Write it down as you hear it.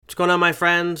going on, my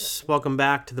friends? Welcome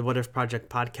back to the What If Project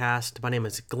podcast. My name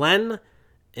is Glenn,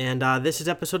 and this is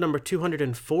episode number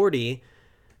 240,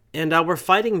 and we're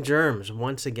fighting germs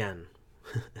once again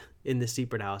in the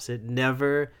Secret House. It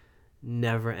never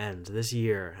ends. This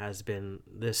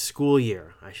school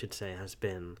year, I should say, has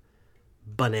been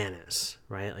bananas,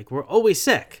 right? Like, we're always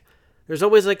sick. There's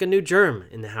always like a new germ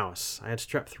in the house. I had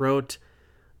strep throat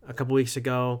a couple weeks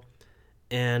ago,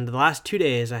 and the last 2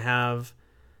 days I have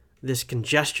this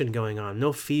congestion going on.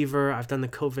 No fever. I've done the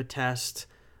COVID test.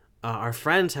 Our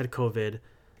friends had COVID.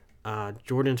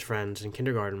 Jordan's friends in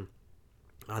kindergarten.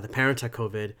 The parents had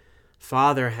COVID.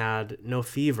 Father had no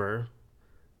fever,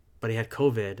 but he had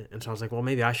COVID. And so I was like, well,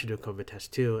 maybe I should do a COVID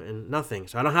test too. And nothing.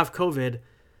 So I don't have COVID,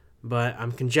 but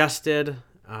I'm congested.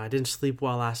 I didn't sleep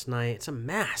well last night. It's a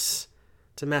mess.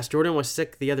 Jordan was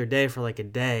sick the other day for like a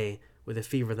day with a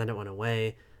fever. Then it went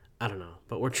away. I don't know.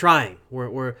 But we're trying.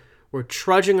 We're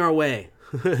trudging our way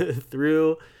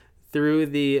through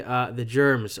the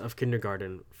germs of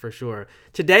kindergarten, for sure.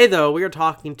 Today, though, we are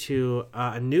talking to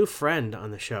a new friend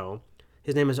on the show.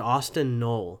 His name is Austin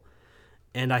Knoll,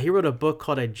 and he wrote a book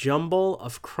called A Jumble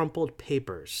of Crumpled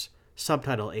Papers,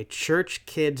 subtitle, A Church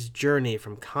Kid's Journey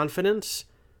from Confidence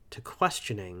to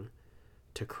Questioning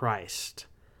to Christ.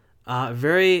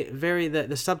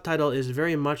 The subtitle is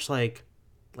very much like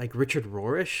Richard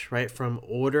Rohrish, right? From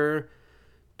order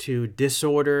to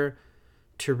disorder,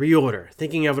 to reorder,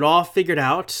 thinking of it all figured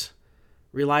out,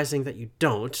 realizing that you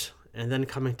don't, and then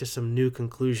coming to some new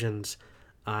conclusions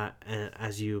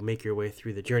as you make your way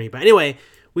through the journey. But anyway,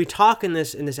 we talk in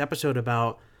this episode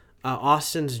about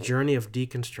Austin's journey of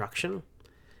deconstruction, and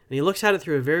he looks at it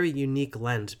through a very unique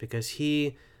lens because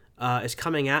he is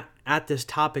coming at this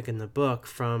topic in the book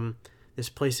from this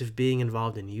place of being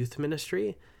involved in youth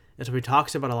ministry. And so he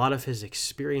talks about a lot of his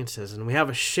experiences, and we have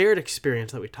a shared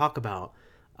experience that we talk about.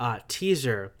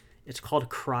 Teaser, it's called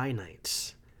Cry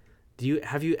Nights.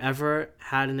 Have you ever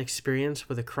had an experience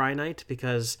with a cry night?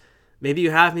 Because maybe you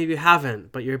have, maybe you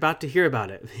haven't, but you're about to hear about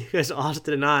it because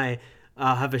Austin and I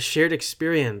have a shared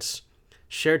experience,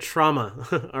 shared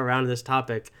trauma around this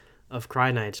topic of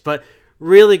cry nights. But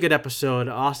really good episode.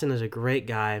 Austin is a great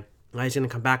guy. He's going to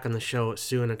come back on the show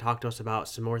soon and talk to us about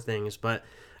some more things, but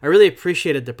I really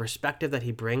appreciated the perspective that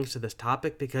he brings to this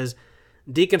topic because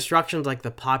deconstruction is like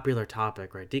the popular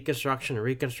topic, right? Deconstruction,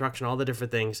 reconstruction, all the different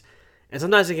things. And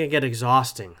sometimes it can get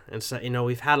exhausting. And so,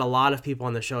 we've had a lot of people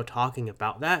on the show talking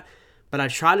about that, but I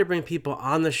try to bring people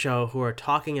on the show who are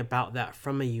talking about that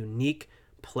from a unique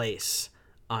place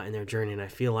in their journey. And I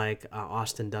feel like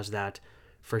Austin does that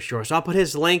for sure. So I'll put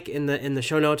his link in the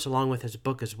show notes along with his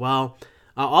book as well.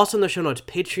 Also in the show notes,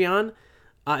 Patreon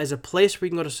is a place where you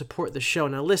can go to support the show.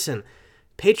 Now listen,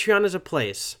 Patreon is a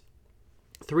place,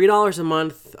 $3 a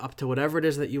month, up to whatever it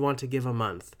is that you want to give a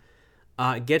month,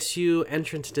 gets you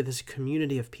entrance to this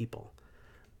community of people.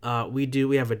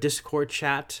 We have a Discord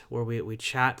chat where we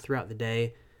chat throughout the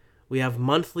day. We have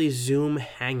monthly Zoom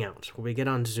hangouts where we get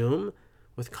on Zoom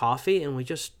with coffee and we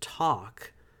just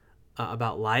talk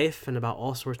about life and about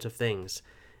all sorts of things.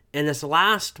 And this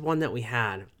last one that we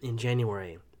had in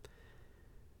January,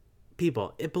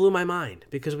 people, it blew my mind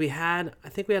because I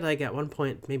think we had like at one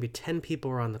point, maybe 10 people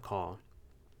were on the call.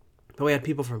 But we had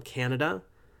people from Canada,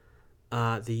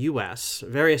 the U.S.,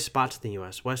 various spots in the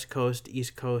U.S., West Coast,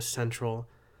 East Coast, Central.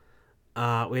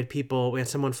 We had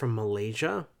someone from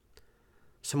Malaysia,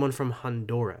 someone from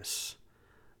Honduras.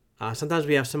 Sometimes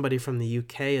we have somebody from the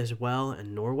UK as well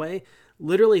and Norway.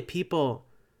 Literally people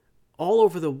all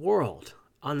over the world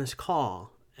on this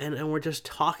call. And we're just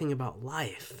talking about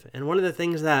life. And one of the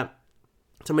things that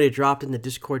somebody dropped in the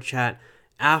Discord chat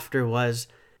after was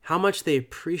how much they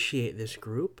appreciate this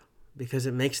group because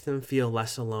it makes them feel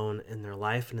less alone in their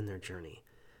life and in their journey.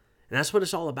 And that's what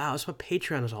it's all about. That's what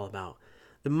Patreon is all about.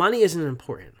 The money isn't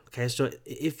important, okay? So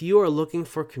if you are looking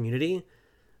for community,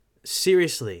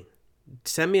 seriously,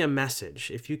 send me a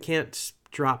message. If you can't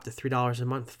drop the $3 a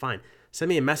month, fine. Send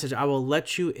me a message. I will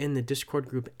let you in the Discord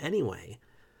group anyway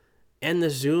and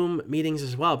the Zoom meetings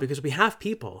as well because we have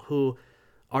people who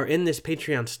are in this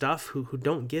Patreon stuff who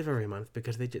don't give every month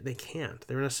because they can't.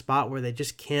 They're in a spot where they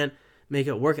just can't make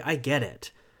it work. I get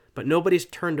it. But nobody's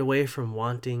turned away from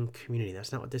wanting community.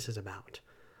 That's not what this is about.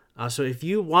 So if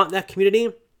you want that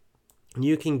community and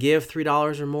you can give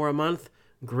 $3 or more a month,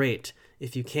 great.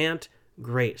 If you can't,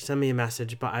 great. Send me a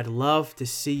message. But I'd love to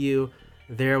see you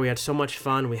there. We had so much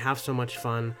fun. We have so much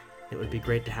fun. It would be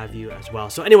great to have you as well.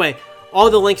 So anyway, all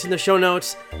the links in the show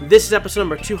notes. This is episode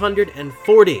number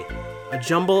 240, A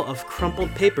Jumble of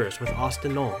Crumpled Papers with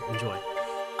Austin Knoll. Enjoy.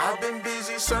 I've been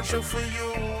busy searching for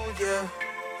you, yeah.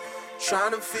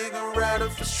 Trying to figure out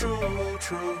if it's true.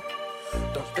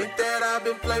 Don't think I've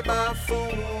been played by a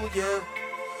fool, yeah.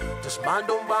 Just mind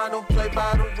don't play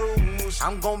by the rules.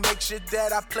 I'm gonna make sure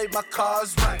that I play my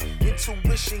cards right.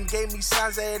 Intuition gave me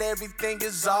signs that everything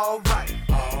is alright.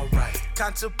 Alright.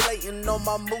 Contemplating on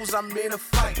my moves, I'm in a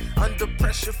fight. Under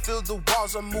pressure, feel the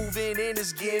walls are moving and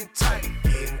it's getting tight.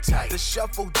 The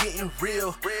shuffle getting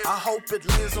real. I hope it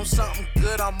lives on something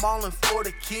good. I'm all in for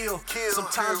the kill.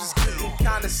 Sometimes it's getting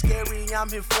kinda scary. I'm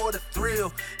here for the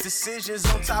thrill. Decisions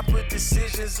on top of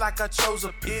decisions, like I chose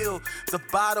a pill. The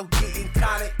bottle getting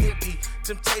kinda empty.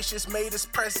 Temptations made its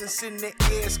presence in the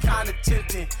air. It's kinda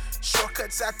tempting.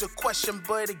 Shortcuts after question,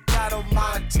 but it got on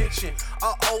my attention.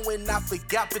 And I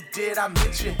forgot, but did I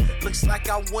mention? Looks like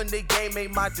I won the game,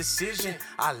 made my decision.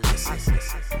 I listen.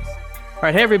 All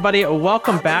right, hey everybody,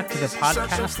 welcome back to the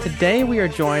podcast. Today we are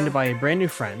joined by a brand new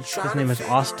friend. His name is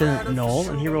Austin Knoll,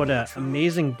 and he wrote an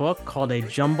amazing book called A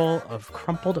Jumble of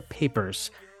Crumpled Papers.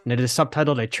 And it is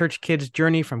subtitled A Church Kid's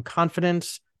Journey from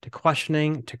Confidence to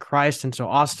Questioning to Christ. And so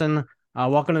Austin,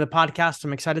 welcome to the podcast.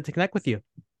 I'm excited to connect with you.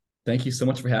 Thank you so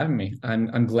much for having me.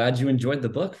 I'm glad you enjoyed the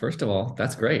book. First of all,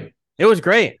 that's great. It was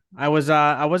great. I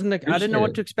didn't know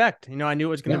what to expect. You know, I knew it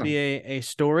was going to be a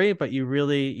story, but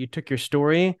you took your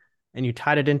story and you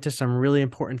tied it into some really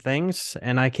important things.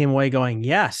 And I came away going,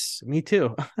 yes, me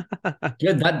too.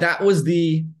 Good. That was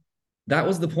the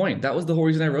point. That was the whole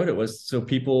reason I wrote it, was so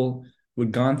people who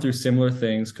had gone through similar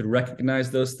things could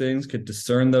recognize those things, could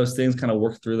discern those things, kind of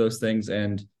work through those things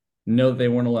and know that they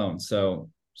weren't alone. So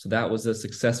that was a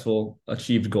successful,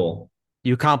 achieved goal.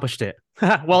 You accomplished it.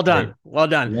 Well done. Great. Well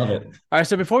done. Love it. All right.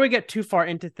 So before we get too far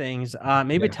into things,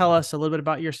 maybe tell us a little bit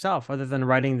about yourself, other than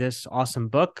writing this awesome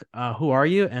book. Who are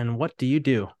you and what do you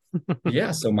do?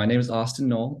 So my name is Austin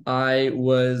Knoll. I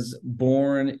was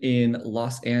born in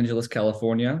Los Angeles,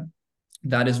 California.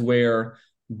 That is where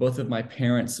both of my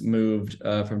parents moved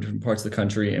from different parts of the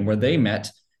country, and where they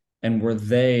met and where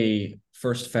they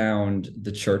first found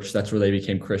the church. That's where they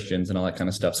became Christians and all that kind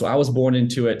of stuff. So I was born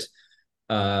into it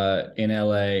in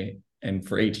LA, and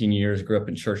for 18 years grew up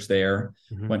in church there.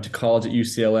 Mm-hmm. Went to college at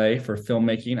UCLA for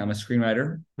filmmaking. I'm a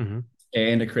screenwriter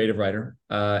and a creative writer.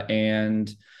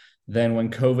 And then when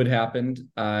COVID happened,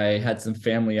 I had some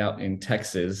family out in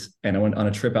Texas, and I went on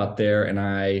a trip out there, and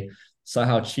I saw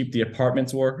how cheap the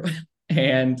apartments were.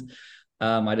 And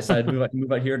I decided to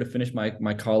move out here to finish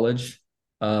my college,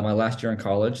 my last year in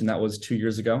college. And that was 2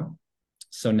 years ago.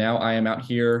 So now I am out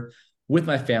here with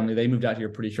my family. They moved out here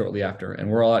pretty shortly after, and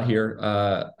we're all out here.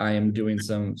 I am doing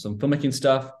some filmmaking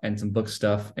stuff and some book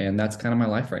stuff, and that's kind of my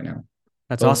life right now.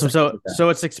 That's awesome. So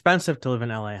it's expensive to live in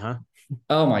LA, huh?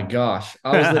 Oh my gosh.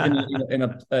 I was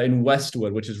living in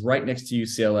Westwood, which is right next to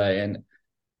UCLA, and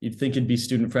you'd think it'd be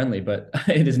student friendly, but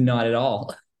it is not at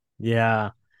all.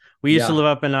 Yeah. We used to live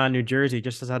up in New Jersey,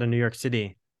 just outside of New York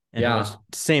City. And it was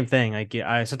the same thing. Like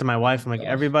I said to my wife, I'm like,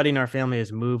 everybody in our family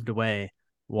has moved away.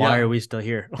 Why are we still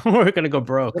here? We're going to go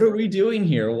broke. What are we doing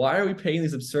here? Why are we paying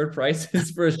these absurd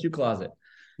prices for a shoe closet?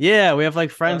 Yeah, we have like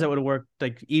friends that would work,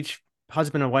 like each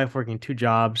husband and wife working 2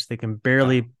 jobs. They can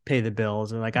barely pay the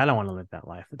bills. And like, I don't want to live that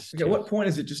life. At what point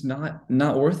is it just not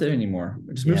worth it anymore?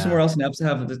 Just move somewhere else and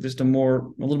have just a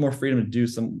little more freedom to do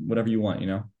whatever you want, you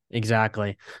know?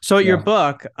 Exactly. So your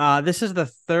book, this is the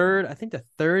third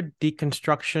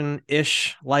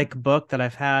deconstruction-ish like book that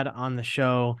I've had on the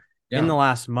show in the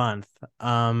last month.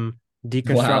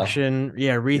 Deconstruction,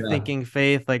 rethinking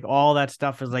faith, like all that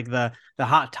stuff is like the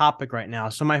hot topic right now.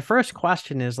 So my first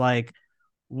question is like,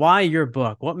 why your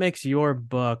book? What makes your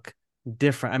book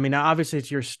different? I mean, obviously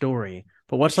it's your story,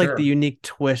 but what's like the unique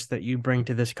twist that you bring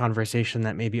to this conversation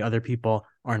that maybe other people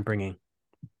aren't bringing?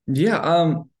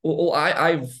 Yeah. Well,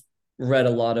 I've read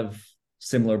a lot of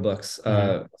similar books.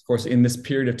 Of course, in this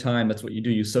period of time, that's what you do.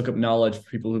 You soak up knowledge for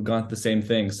people who've gone through the same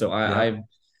thing. So I've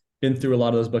been through a lot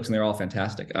of those books, and they're all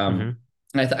fantastic. And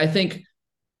I think,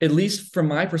 at least from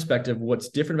my perspective, what's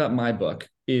different about my book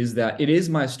is that it is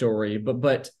my story,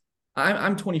 but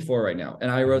I'm 24 right now, and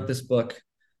I wrote this book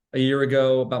a year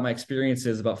ago about my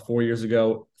experiences about 4 years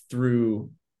ago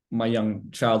through my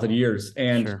young childhood years.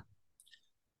 And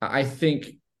I think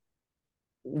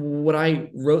what I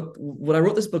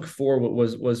wrote this book for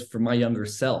was for my younger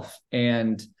self,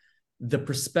 and the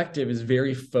perspective is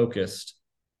very focused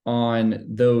on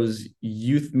those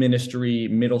youth ministry,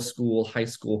 middle school, high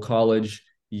school, college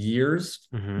years,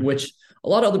 which a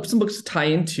lot of some books tie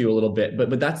into a little bit,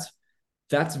 but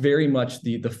that's very much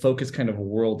the focus kind of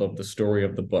world of the story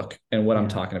of the book and what I'm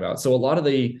talking about. So a lot of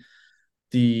the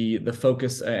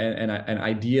focus and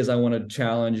ideas I want to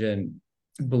challenge and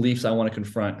beliefs I want to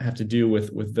confront have to do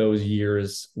with those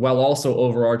years, while also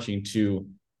overarching to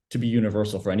be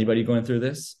universal for anybody going through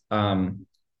this.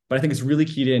 but I think it's really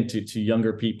keyed into to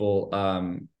younger people,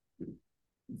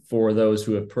 for those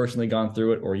who have personally gone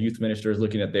through it, or youth ministers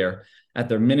looking at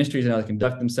their ministries and how they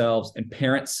conduct themselves, and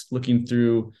parents looking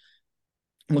to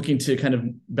kind of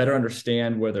better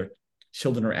understand where their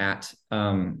children are at.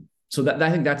 So that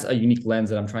I think that's a unique lens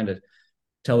that I'm trying to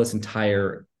tell this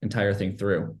entire thing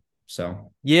through.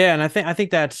 So Yeah, and I think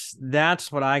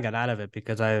that's what I got out of it,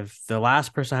 because the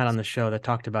last person I had on the show that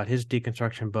talked about his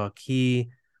deconstruction book,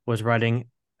 he was writing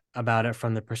about it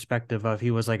from the perspective of,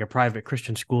 he was like a private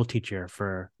Christian school teacher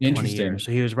for 20 years.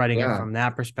 So he was writing it from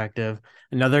that perspective.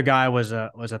 Another guy was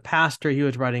a pastor. He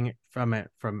was writing from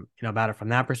about it from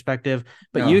that perspective.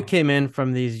 But you came in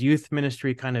from these youth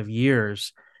ministry kind of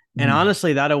years. And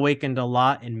honestly, that awakened a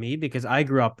lot in me, because I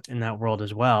grew up in that world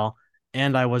as well.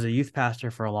 And I was a youth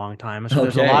pastor for a long time. So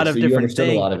there's a lot of different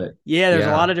things. A lot of it. Yeah, there's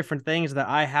a lot of different things that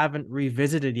I haven't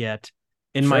revisited yet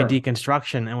in my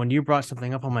deconstruction. And when you brought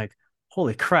something up, I'm like,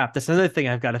 holy crap, that's another thing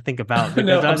I've got to think about,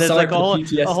 because there's like a whole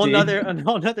nother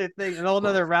thing, a whole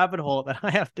nother rabbit hole that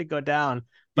I have to go down.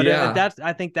 But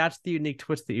I think that's the unique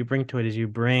twist that you bring to it, is you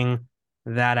bring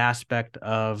that aspect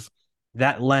of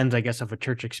that lens, I guess, of a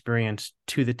church experience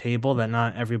to the table that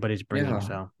not everybody's bringing.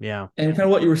 So, yeah. And kind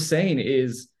of what you were saying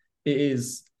is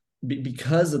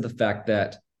because of the fact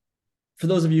that for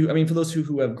those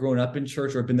who have grown up in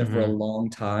church or have been there for a long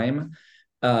time,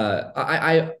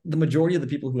 the majority of the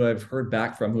people who I've heard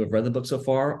back from who have read the book so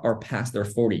far are past their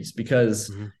 40s,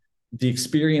 because the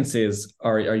experiences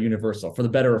are universal, for the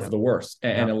better or for the worse.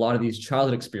 And a lot of these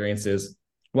childhood experiences,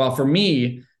 while for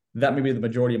me, that may be the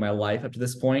majority of my life up to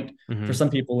this point. For some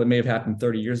people, it may have happened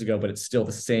 30 years ago, but it's still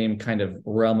the same kind of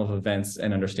realm of events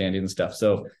and understanding and stuff.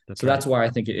 So that's why I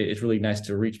think it's really nice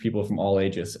to reach people from all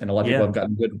ages. And a lot of people have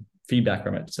gotten good feedback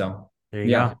from it. So there you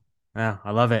go. Yeah,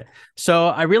 I love it. So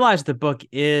I realized the book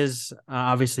is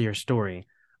obviously your story,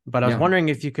 but I was wondering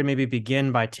if you could maybe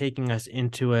begin by taking us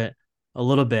into it a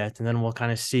little bit, and then we'll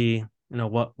kind of see,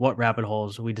 what rabbit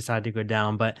holes we decide to go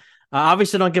down. But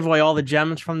obviously don't give away all the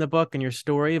gems from the book and your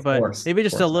story, but maybe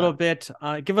just a little bit,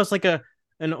 give us like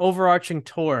an overarching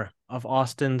tour of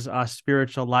Austin's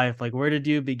spiritual life. Like, where did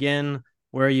you begin?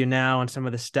 Where are you now? And some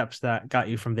of the steps that got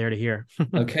you from there to here.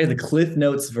 Okay. The Cliff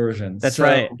Notes version. That's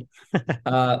right.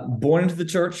 Born into the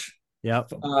church. Yep.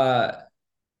 The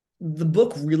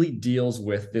book really deals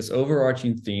with this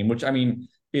overarching theme, which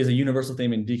is a universal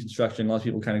theme in deconstruction. A lot of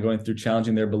people kind of going through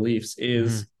challenging their beliefs,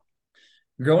 is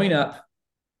growing up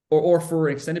or for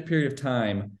an extended period of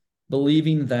time,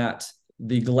 believing that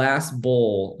the glass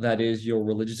bowl that is your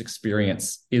religious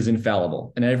experience is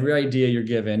infallible, and every idea you're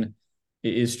given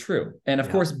is true. And of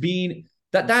course, being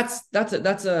that's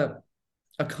a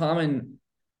common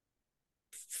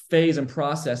phase and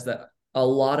process that a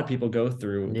lot of people go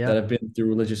through that have been through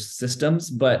religious systems.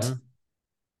 But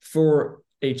for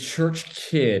a church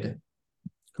kid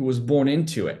who was born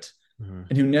into it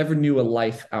and who never knew a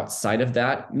life outside of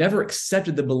that, never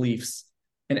accepted the beliefs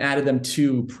and added them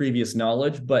to previous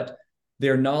knowledge, but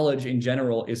their knowledge in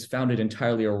general is founded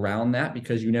entirely around that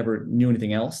because you never knew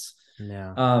anything else.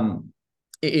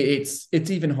 It's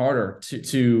even harder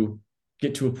to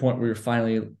get to a point where you're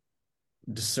finally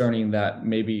discerning that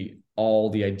maybe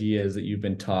all the ideas that you've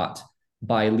been taught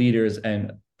by leaders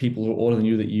and people who are older than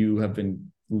you that you have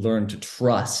been learned to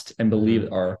trust and believe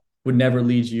would never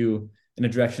lead you in a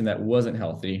direction that wasn't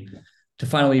healthy, to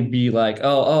finally be like,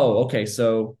 okay,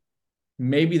 so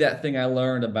maybe that thing I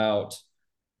learned about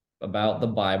the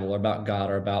Bible or about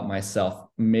God or about myself,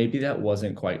 maybe that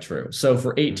wasn't quite true. So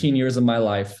for 18 years of my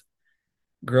life,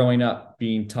 growing up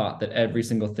being taught that every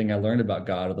single thing I learned about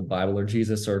God or the Bible or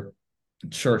Jesus or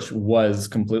church was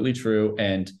completely true.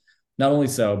 And not only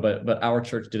so, but our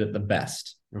church did it the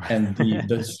best. And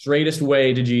the straightest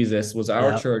way to Jesus was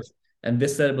our church and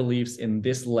this set of beliefs in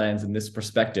this lens and this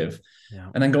perspective.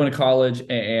 And then going to college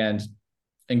and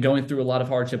going through a lot of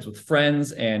hardships with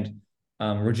friends and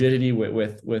rigidity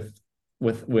with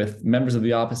members of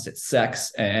the opposite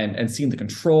sex and seeing the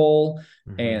control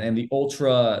and the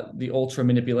ultra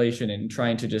manipulation and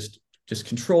trying to just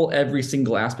control every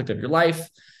single aspect of your life,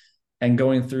 and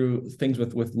going through things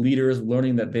with leaders,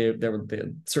 learning that there were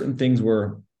certain things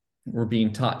were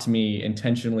being taught to me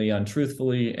intentionally,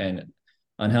 untruthfully and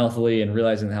unhealthily, and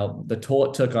realizing how the toll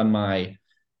it took on my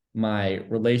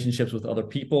relationships with other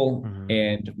people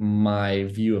and my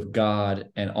view of God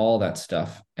and all that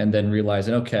stuff. And then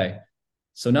realizing, okay,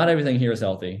 so not everything here is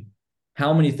healthy.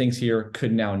 How many things here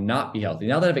could now not be healthy?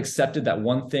 Now that I've accepted that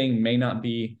one thing may not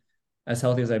be as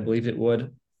healthy as I believed it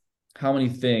would, how many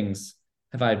things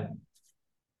have I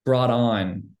brought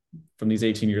on from these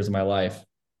 18 years of my life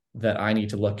that I need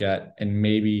to look at and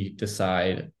maybe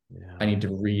decide I need to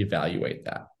reevaluate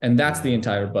that. And that's the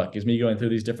entire book, is me going through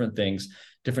these different things,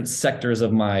 different sectors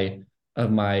of my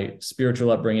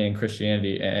spiritual upbringing in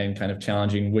Christianity, and kind of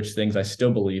challenging which things I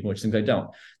still believe and which things I don't.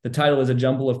 The title is A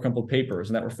Jumble of Crumpled Papers,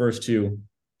 and that refers to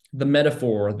the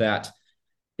metaphor that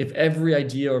if every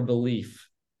idea or belief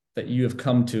that you have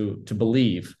come to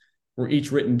believe were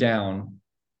each written down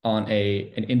on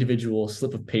an individual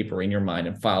slip of paper in your mind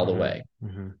and filed away,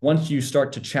 once you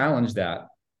start to challenge that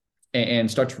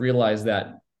and start to realize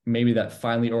that maybe that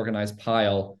finely organized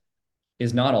pile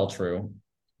is not all true,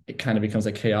 it kind of becomes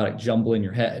a chaotic jumble in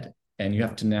your head, and you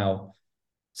have to now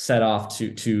set off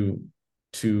to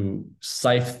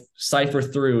cipher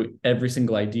through every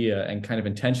single idea and kind of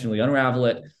intentionally unravel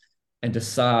it and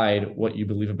decide what you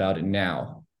believe about it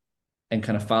now, and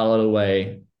kind of file it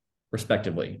away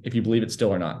respectively, if you believe it still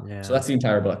or not. Yeah. So that's the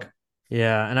entire book.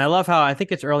 Yeah. And I love how, I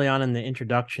think it's early on in the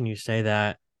introduction, you say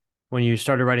that when you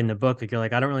started writing the book, like, you're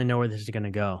like, I don't really know where this is going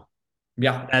to go.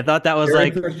 Yeah. And I thought that was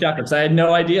like first chapter, because I had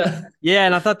no idea. Yeah.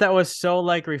 And I thought that was so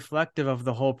like reflective of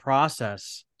the whole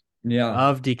process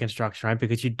of deconstruction, right?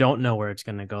 Because you don't know where it's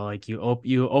going to go. Like you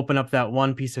open up that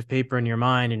one piece of paper in your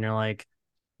mind and you're like,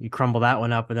 you crumble that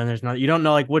one up, and then there's you don't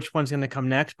know like which one's going to come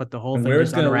next, but the whole thing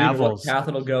just unravels. What path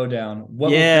it'll go down, what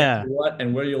will connect to what,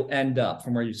 and where you'll end up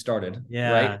from where you started.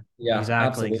 Yeah. Right. Yeah.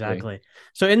 Exactly.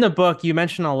 So in the book, you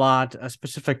mention a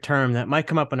specific term that might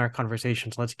come up in our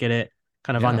conversations. Let's get it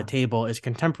kind of on the table, is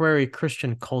contemporary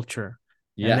Christian culture.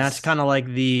 Yes. And that's kind of like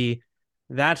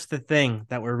that's the thing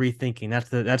that we're rethinking.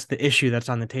 That's the issue that's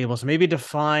on the table. So maybe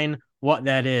define what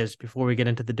that is before we get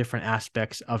into the different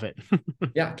aspects of it.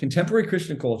 Yeah. Contemporary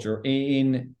Christian culture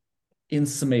in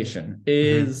summation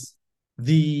is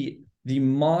the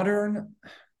modern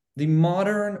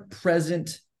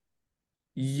present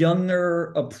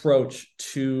younger approach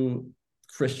to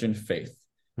Christian faith.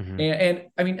 And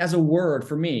I mean, as a word,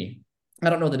 for me, I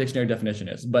don't know what the dictionary definition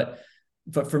is, but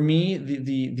for me,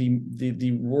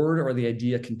 the word or the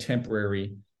idea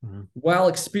contemporary, while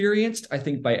experienced, I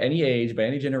think, by any age, by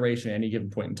any generation, at any given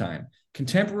point in time,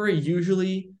 contemporary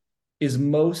usually is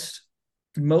most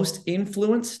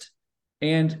influenced,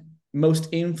 and most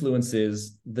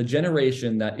influences the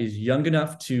generation that is young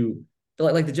enough to,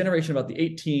 like the generation about the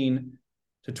 18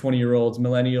 to 20-year-olds,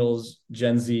 millennials,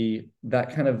 Gen Z,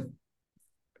 that kind of,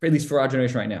 at least for our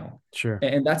generation right now. Sure.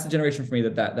 And that's the generation for me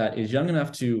that is young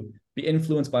enough to be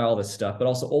influenced by all this stuff, but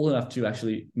also old enough to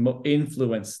actually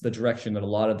influence the direction that a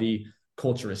lot of the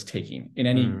culture is taking in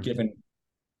any given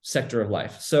sector of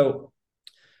life. So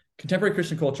contemporary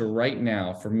Christian culture right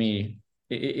now, for me,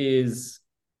 is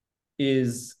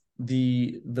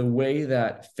the way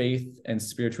that faith and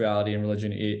spirituality and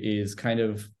religion is kind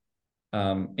of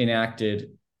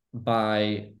enacted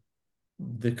by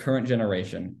the current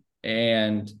generation,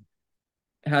 and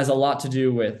has a lot to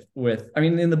do with I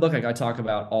mean, in the book, I talk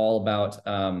about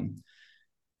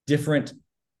different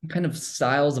kind of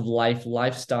styles of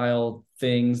lifestyle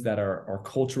things that are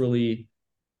culturally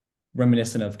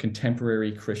reminiscent of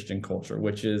contemporary Christian culture,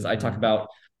 which is, I talk about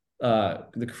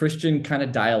the Christian kind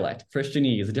of dialect,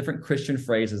 Christianese, the different Christian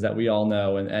phrases that we all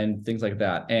know, and things like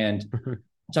that. And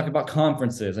talk about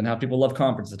conferences and how people love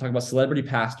conferences. Talk about celebrity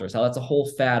pastors, how that's a whole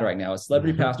fad right now. It's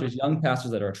celebrity pastors, young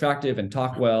pastors that are attractive and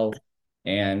talk well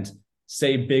and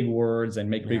say big words and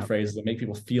make big phrases that make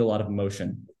people feel a lot of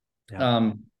emotion.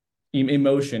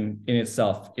 Emotion in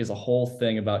itself is a whole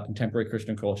thing about contemporary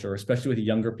Christian culture, especially with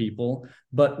younger people,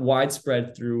 but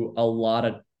widespread through a lot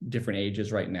of different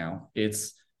ages right now. And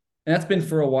that's been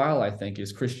for a while, I think,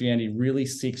 is Christianity really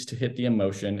seeks to hit the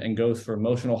emotion and goes for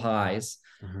emotional highs,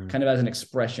 kind of as an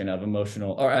expression of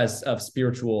emotional, or of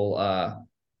spiritual,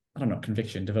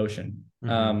 conviction, devotion.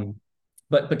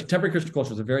 But contemporary Christian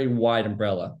culture is a very wide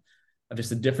umbrella of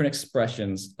just the different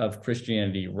expressions of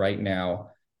Christianity right now,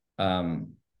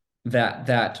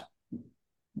 that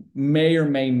may or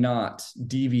may not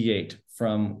deviate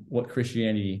from what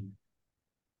Christianity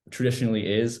traditionally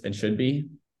is and should be.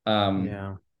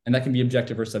 And that can be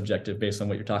objective or subjective based on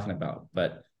what you're talking about.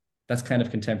 But that's kind of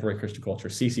contemporary Christian culture,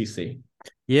 CCC.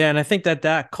 Yeah, and I think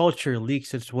that culture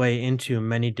leaks its way into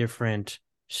many different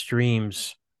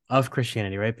streams of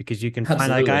Christianity, right? Because you can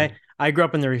find, like, I grew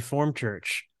up in the Reformed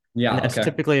Church. Yeah, and that's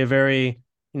typically a very,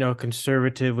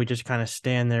 conservative. We just kind of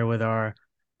stand there with our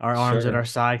arms at our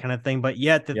side kind of thing. But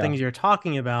yet the things you're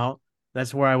talking about,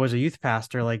 that's where I was a youth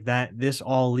pastor, like that, this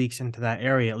all leaks into that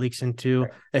area. It leaks into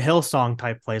a Hillsong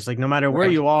type place. Like no matter where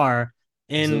you are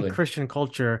in Christian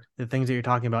culture, the things that you're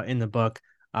talking about in the book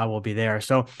will be there.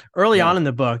 So early on in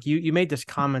the book, you made this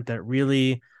comment that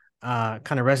really kind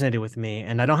of resonated with me.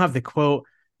 And I don't have the quote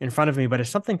in front of me, but it's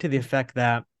something to the effect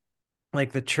that,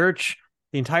 like, the church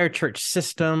the entire church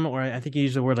system, or I think you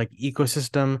use the word like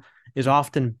ecosystem, is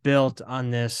often built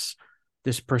on this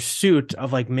pursuit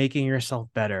of like making yourself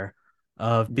better,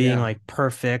 of being Yeah. like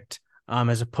perfect,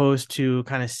 as opposed to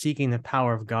kind of seeking the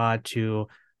power of God to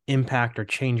impact or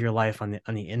change your life on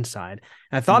the inside.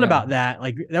 And I thought Yeah. about that.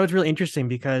 Like that was really interesting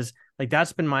because like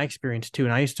that's been my experience too.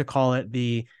 And I used to call it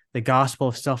the gospel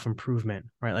of self-improvement,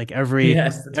 right? Like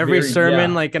Yes, that's every very,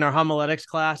 sermon, yeah. like in our homiletics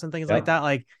class and things like Yep. that,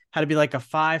 like had to be like a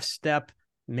 5-step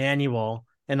manual.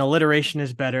 And alliteration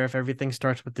is better if everything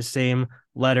starts with the same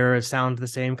letter, it sounds the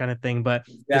same kind of thing. But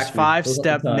this Exactly. five Goes off the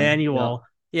step tongue. Yeah. manual,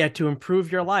 yeah, to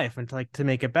improve your life and to like to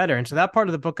make it better. And so that part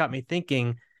of the book got me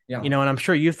thinking, Yeah. and I'm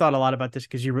sure you've thought a lot about this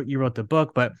because you wrote the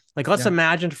book, but like let's Yeah.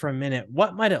 imagine for a minute,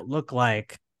 what might it look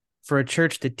like for a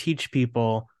church to teach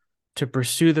people to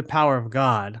pursue the power of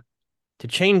God, to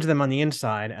change them on the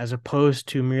inside, as opposed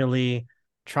to merely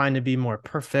trying to be more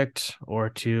perfect or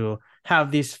to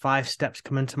have these 5 steps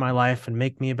come into my life and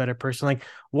make me a better person. Like,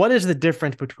 what is the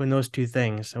difference between those two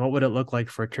things, and what would it look like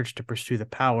for a church to pursue the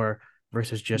power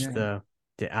versus just Yeah.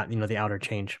 the outer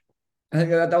change? I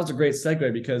think that was a great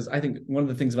segue because I think one of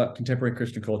the things about contemporary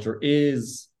Christian culture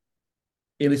is,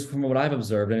 at least from what I've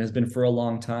observed and has been for a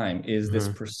long time, is this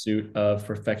Mm-hmm. pursuit of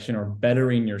perfection or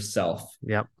bettering yourself,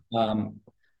 Yep. um,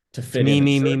 to It's fit me, in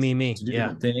the me, me, church, me, me. to do Yeah.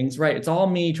 different things. Right. It's all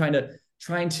me trying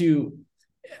to.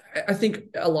 I think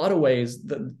a lot of ways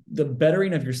the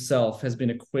bettering of yourself has been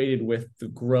equated with the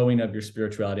growing of your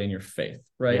spirituality and your faith,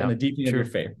 right, and Yep. the deepening of your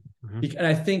True. faith. Mm-hmm. And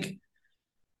I think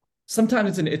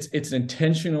sometimes it's an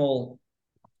intentional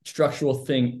structural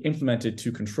thing implemented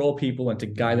to control people and to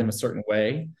guide them Mm-hmm. a certain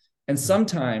way. And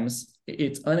sometimes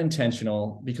it's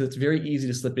unintentional because it's very easy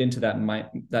to slip into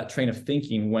that train of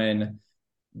thinking when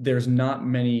there's not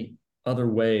many other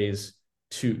ways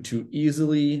to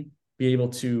easily be able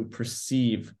to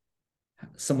perceive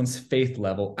someone's faith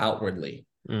level outwardly,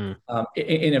 Mm-hmm.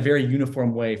 in a very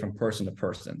uniform way from person to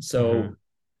person. Mm-hmm. So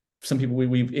some people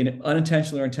we've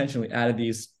unintentionally or intentionally added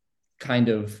these kind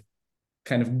of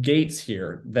gates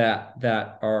here that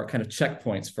are kind of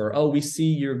checkpoints for, oh, we see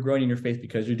you're growing in your faith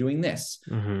because you're doing this,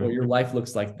 Mm-hmm. or your life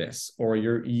looks like this, or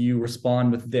you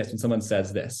respond with this when someone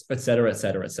says this, et cetera, et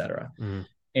cetera, et cetera. Mm-hmm.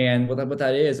 And what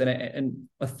that is, and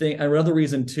another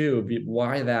reason too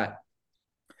why that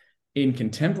in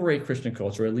contemporary Christian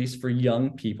culture, at least for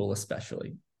young people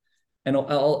especially, and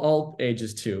all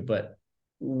ages too, but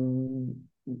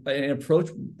an approach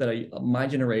that my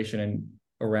generation and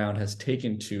around has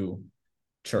taken to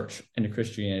church and to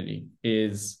Christianity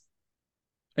is,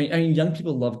 I mean, young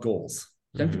people love goals.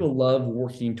 Young Mm-hmm. people love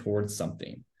working towards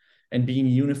something and being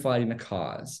unified in a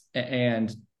cause.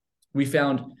 And we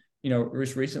found,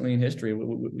 recently in history,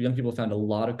 young people found a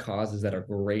lot of causes that are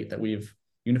great that we've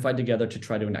unified together to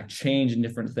try to enact change in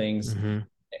different things. Mm-hmm.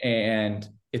 And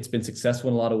it's been successful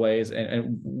in a lot of ways.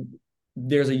 And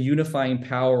there's a unifying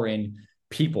power in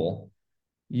people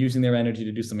using their energy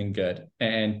to do something good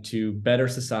and to better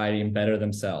society and better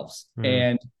themselves. Mm-hmm.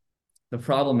 And the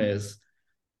problem is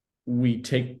we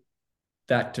take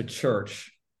that to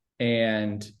church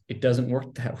and it doesn't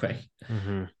work that way,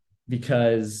 Mm-hmm.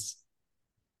 because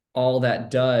all that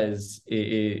does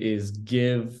is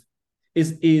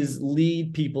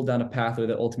lead people down a pathway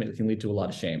that ultimately can lead to a lot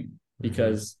of shame,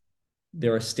 because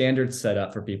there are standards set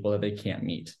up for people that they can't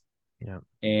meet. Yeah.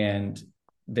 And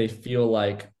they feel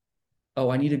like, oh,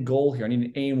 I need a goal here. I need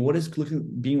an aim. What does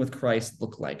being with Christ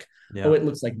look like? Yeah. Oh, it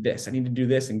looks like this. I need to do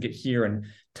this and get here and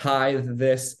tithe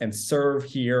this and serve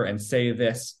here and say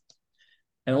this.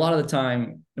 And a lot of the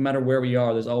time, no matter where we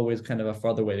are, there's always kind of a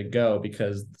farther way to go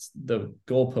because the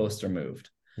goalposts are moved.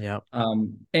 Yeah.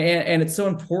 And it's so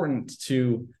important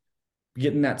to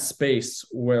get in that space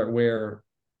where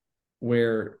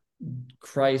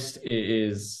Christ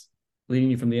is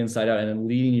leading you from the inside out and then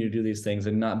leading you to do these things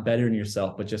and not bettering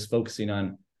yourself, but just focusing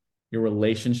on your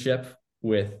relationship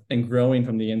with and growing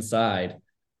from the inside.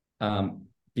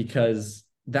 Because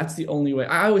that's the only way.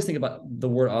 I always think about the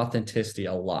word authenticity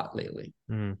a lot lately.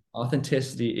 Mm-hmm.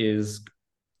 Authenticity is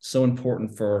so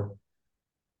important for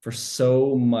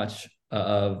so much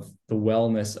of the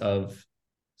wellness of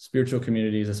spiritual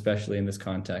communities, especially in this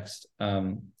context.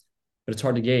 But it's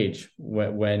hard to gauge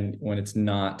when it's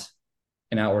not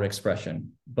an outward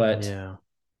expression. But yeah.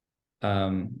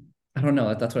 I don't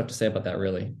know. That's what I have to say about that,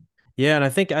 really. Yeah, and I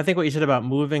think what you said about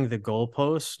moving the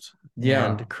goalpost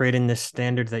and creating this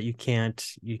standard that you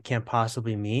can't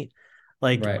possibly meet.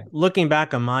 Like right. Looking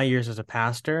back on my years as a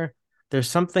pastor, there's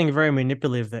something very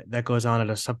manipulative that goes on at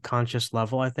a subconscious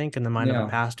level, I think, in the mind of a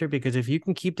pastor, because if you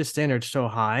can keep the standard so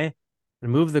high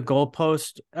and move the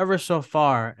goalpost ever so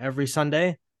far every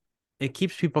Sunday, it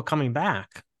keeps people coming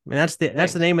back. mean, that's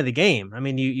the name of the game. I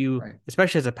mean, you Right.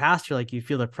 especially as a pastor, like you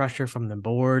feel the pressure from the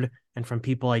board and from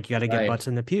people like you got to get Right. butts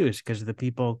in the pews because the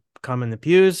people come in the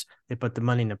pews, they put the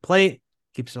money in the plate,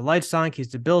 keeps the lights on,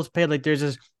 keeps the bills paid. Like there's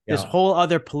this Yeah. whole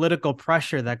other political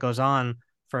pressure that goes on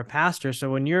for a pastor.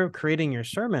 So when you're creating your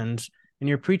sermons and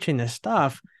you're preaching this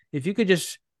stuff, if you could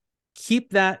just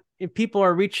keep that, if people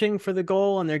are reaching for the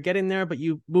goal and they're getting there, but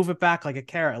you move it back like a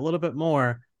carrot a little bit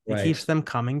more, it keeps Right. them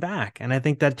coming back. And I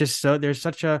think that just so there's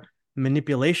such a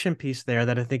manipulation piece there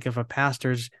that I think if a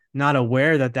pastor's not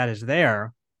aware that that is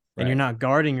there and you're Right. not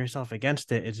guarding yourself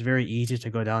against it, it's very easy to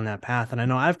go down that path. And I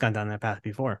know I've gone down that path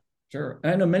before. Sure.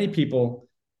 And I know many people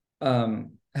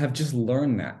have just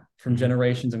learned that from Mhm.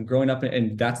 generations and growing up,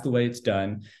 and that's the way it's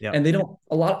done. Yep. And they don't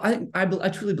a lot. I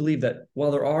truly believe that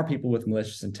while there are people with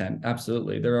malicious intent,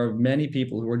 absolutely, there are many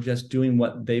people who are just doing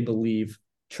what they believe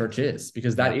church is,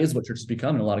 because that Yep. is what church has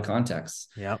become in a lot of contexts.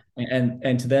 Yep.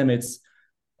 And to them, it's,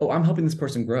 oh, I'm helping this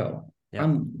person grow. Yep.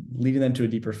 I'm leading them to a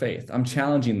deeper faith. I'm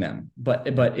challenging them, but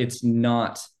it's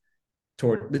not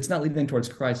leading them towards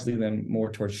Christ, it's leading them more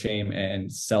towards shame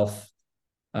and self.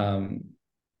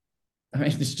 I mean,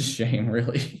 it's just shame,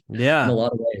 really, in a Yeah.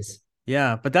 lot of ways.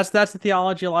 Yeah. But that's the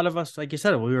theology a lot of us, like you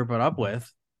said, we were brought up with.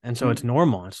 And so it's Mhm.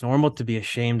 normal. It's normal to be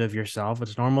ashamed of yourself.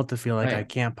 It's normal to feel like I Right.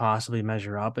 can't possibly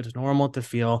measure up. It's normal to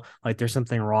feel like there's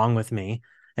something wrong with me.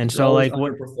 And You're so always like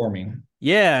what underperforming.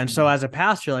 yeah, and so as a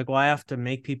pastor, like, well, I have to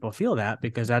make people feel that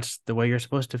because that's the way you're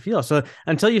supposed to feel. So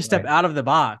until you step Right. out of the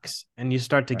box and you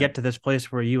start to Right. get to this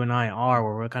place where you and I are,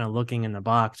 where we're kind of looking in the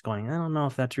box, going, I don't know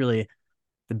if that's really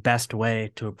the best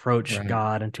way to approach Right.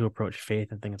 God and to approach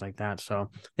faith and things like that. So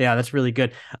yeah, that's really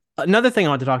good. Another thing I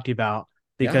want to talk to you about,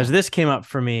 because Yeah. this came up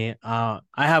for me. I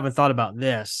haven't thought about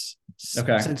this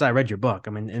Okay. since I read your book.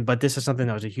 I mean, but this is something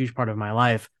that was a huge part of my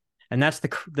life, and that's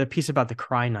the piece about the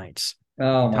cry nights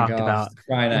Oh my talked gosh. about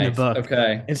Cry in the night. book.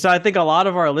 Okay. And so I think a lot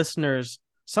of our listeners,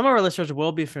 some of our listeners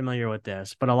will be familiar with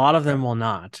this, but a lot of them will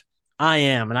not. I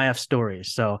am, and I have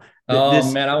stories. So Oh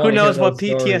this, man, I who want to hear knows what those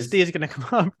PTSD stories. is going to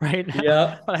come up right now.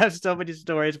 Yep. But I have so many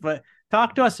stories. But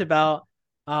talk to us about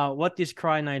what these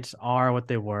cry nights are, what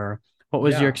they were, what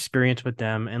was your Yeah. experience with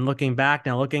them, and looking back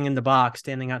now, looking in the box,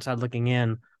 standing outside, looking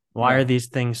in. Why are Yeah. these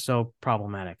things so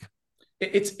problematic?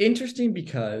 It's interesting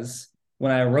because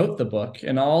when I wrote the book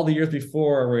and all the years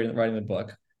before writing the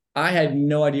book, I had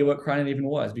no idea what cry night even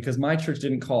was, because my church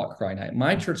didn't call it cry night.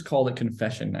 My church called it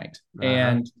confession night. Uh-huh.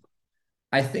 And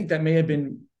I think that may have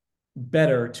been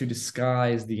better to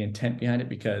disguise the intent behind it,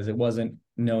 because it wasn't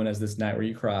known as this night where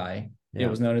you cry. It Yeah.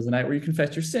 was known as the night where you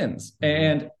confess your sins. Mhm.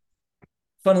 And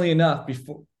funnily enough,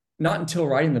 not until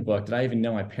writing the book did I even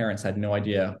know my parents had no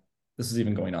idea this was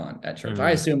even going on at church.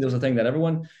 I assumed there was a thing that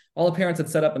all the parents had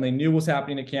set up, and they knew what was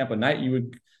happening at camp. At night, you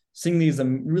would sing these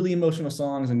really emotional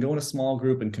songs and go in a small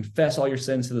group and confess all your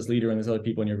sins to this leader and there's other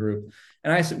people in your group.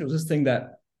 And I assumed it was this thing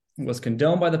that was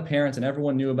condoned by the parents and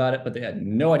everyone knew about it, but they had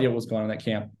no idea what was going on at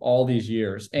camp all these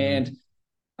years. And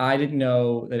I didn't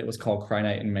know that it was called cry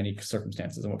night in many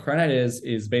circumstances. And what cry night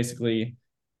is basically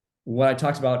what I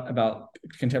talked about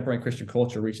contemporary Christian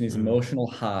culture, reaching these emotional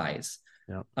highs.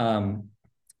 Yep.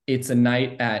 It's a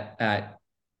night at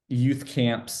youth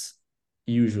camps,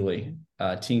 usually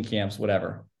teen camps,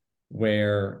 whatever,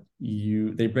 where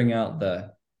they bring out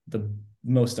the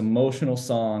most emotional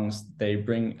songs. They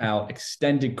bring out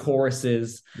extended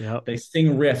choruses. Yep. They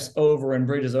sing riffs over and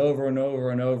bridges over and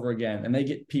over and over again, and they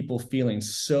get people feeling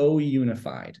so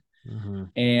unified. Mm-hmm.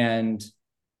 And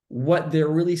what they're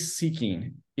really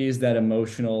seeking is that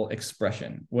emotional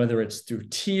expression, whether it's through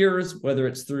tears, whether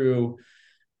it's through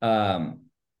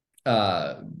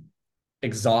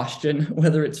exhaustion,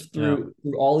 whether it's through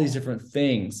all these different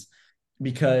things,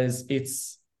 because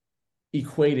it's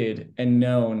equated and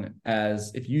known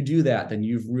as, if you do that, then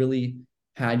you've really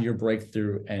had your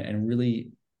breakthrough and really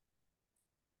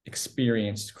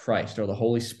experienced Christ or the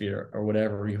Holy Spirit or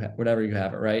whatever you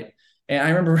have it, right? And I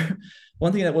remember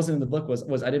one thing that wasn't in the book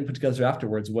was I didn't put together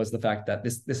afterwards, was the fact that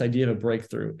this idea of a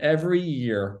breakthrough. Every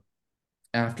year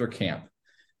after camp,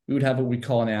 we would have what we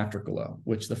call an afterglow,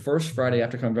 which the first Friday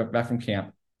after coming back from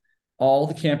camp, all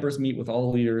the campers meet with all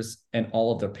the leaders and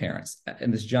all of their parents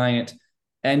in this giant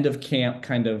end of camp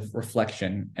kind of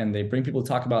reflection. And they bring people to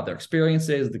talk about their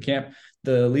experiences,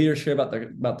 the leaders share about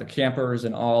the campers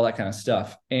and all that kind of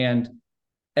stuff. And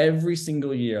every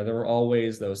single year, there were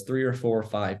always those 3 or 4 or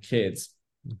 5 kids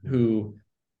who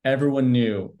everyone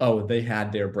knew, oh, they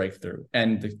had their breakthrough.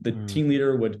 And the team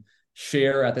leader would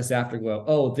share at this afterglow,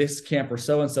 oh, this camper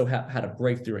so-and-so had a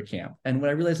breakthrough at camp. And what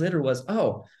I realized later was,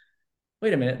 oh,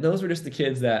 wait a minute, those were just the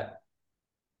kids that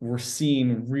were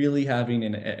seen really having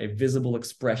a visible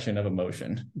expression of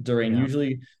emotion during Yeah.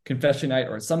 usually confession night,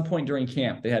 or at some point during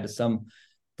camp. They had some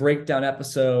breakdown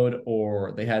episode,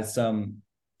 or they had some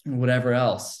whatever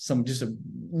else, some just a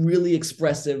really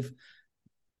expressive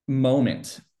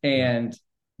moment. Yeah. And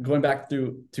going back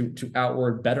through to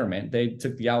outward betterment, they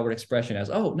took the outward expression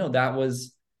as, oh no, that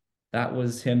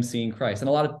was him seeing Christ. And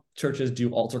a lot of churches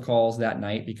do altar calls that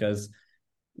night, because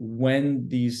when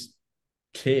these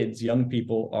kids, young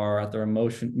people, are at their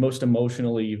most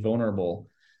emotionally vulnerable,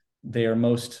 they are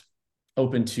most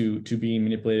open to being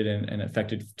manipulated and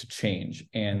affected to change.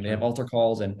 And they have altar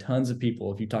calls, and tons of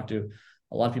people, if you talk to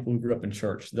a lot of people who grew up in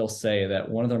church, they'll say that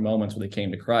one of their moments when they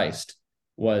came to Christ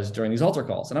was during these altar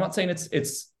calls. And I'm not saying it's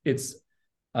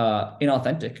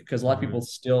inauthentic, because a lot of people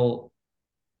still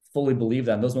fully believe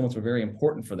that, and those moments were very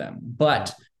important for them.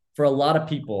 But for a lot of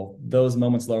people, those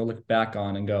moments they'll look back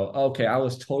on and go, okay, I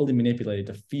was totally manipulated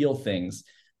to feel things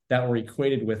that were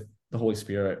equated with the Holy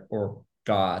Spirit or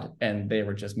God, and they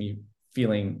were just me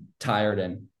feeling tired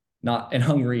and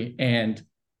hungry and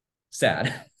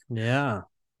sad. Yeah.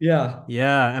 Yeah.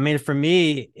 Yeah. I mean, for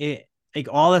me, it like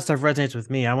all that stuff resonates with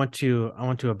me. I went to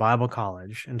a Bible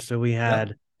college, and so we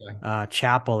had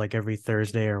chapel like every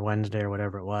Thursday or Wednesday or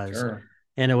whatever it was. Sure.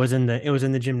 And it was in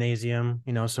the gymnasium,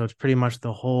 so it's pretty much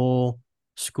the whole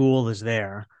school is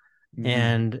there. Mm-hmm.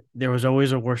 And there was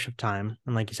always a worship time.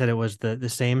 And like you said, it was the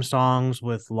same songs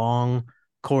with long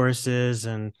choruses,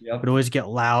 and it would always get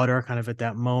louder kind of at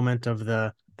that moment of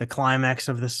the climax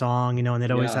of the song, and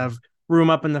they'd always have room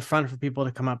up in the front for people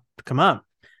to come up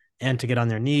and to get on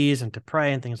their knees and to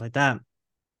pray and things like that. And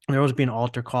there always be an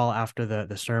altar call after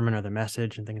the sermon or the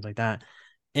message and things like that.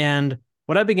 And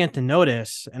what I began to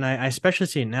notice, and I especially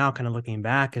see it now kind of looking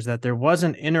back, is that there was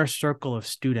an inner circle of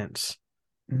students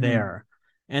there.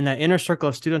 And that inner circle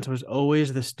of students was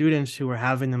always the students who were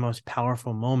having the most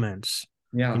powerful moments,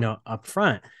 up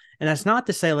front. And that's not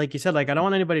to say, like you said, like, I don't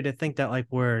want anybody to think that like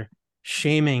we're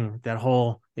shaming that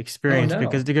whole experience,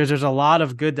 because there's a lot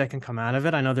of good that can come out of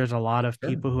it. I know there's a lot of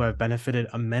people who have benefited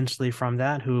immensely from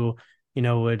that, who,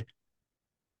 would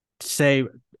say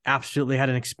absolutely had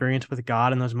an experience with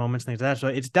God in those moments, things like that. So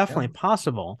it's definitely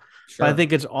possible, but I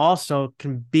think it's also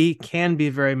can be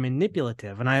very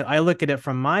manipulative. And I look at it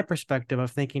from my perspective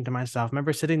of thinking to myself, I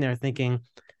remember sitting there thinking,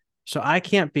 so I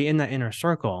can't be in that inner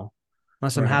circle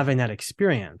unless I'm having that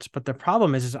experience. But the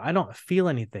problem is I don't feel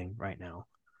anything right now.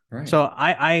 Right. So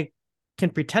I can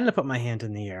pretend to put my hand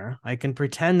in the air. I can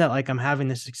pretend that like I'm having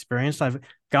this experience. I've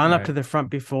gone up to the front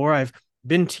before. I've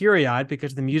been teary-eyed,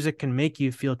 because the music can make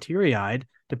you feel teary-eyed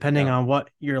depending on what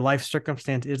your life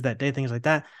circumstance is that day, things like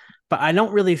that. But I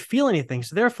don't really feel anything.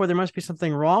 So therefore there must be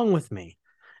something wrong with me.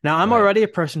 Now I'm already a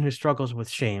person who struggles with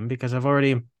shame, because I've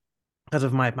already, because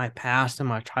of my past and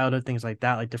my childhood, things like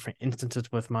that, like different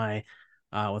instances with my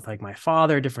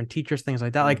father, different teachers, things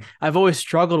like that. Like I've always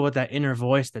struggled with that inner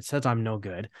voice that says I'm no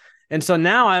good. And so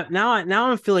now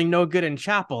I'm feeling no good in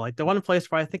chapel, like the one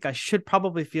place where I think I should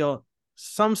probably feel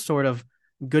some sort of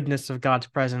goodness of God's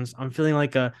presence. I'm feeling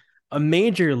like a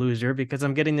major loser, because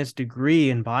I'm getting this degree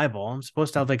in Bible. I'm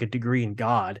supposed to have like a degree in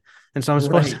God. And so I'm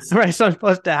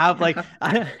supposed to have like,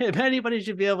 if anybody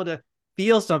should be able to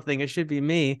feel something, it should be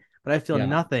me, but I feel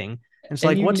nothing. And so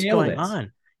like, what's going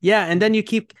on? Yeah. And then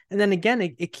again,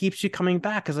 it keeps you coming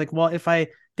back. Cause like, well, if I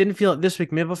didn't feel it this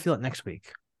week, maybe I'll feel it next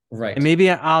week. Right. And maybe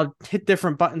I'll hit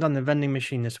different buttons on the vending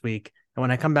machine this week. And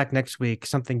when I come back next week,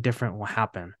 something different will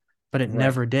happen, but it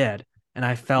never did. And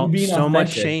I felt so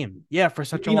much shame. Yeah. For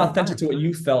such a long time. Being authentic to what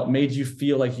you felt made you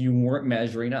feel like you weren't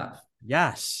measuring up.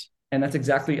 Yes. And that's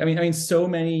exactly, I mean, so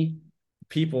many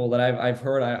people that I've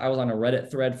heard, I was on a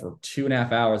Reddit thread for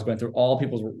 2.5 hours going through all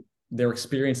their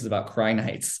experiences about cry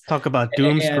nights. Talk about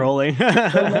doom scrolling.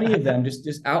 So many of them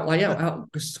just out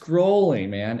scrolling,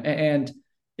 man. And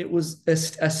it was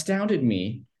astounded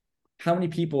me how many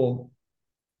people's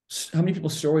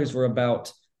stories were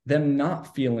about them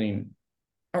not feeling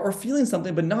or feeling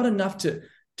something, but not enough to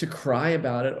cry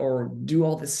about it or do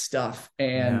all this stuff.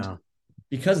 And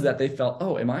because of that, they felt,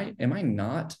 oh, am I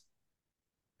not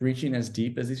reaching as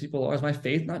deep as these people are? Is my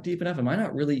faith not deep enough? Am I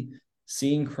not really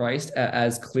seeing Christ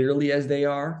as clearly as they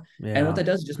are? Yeah. And what that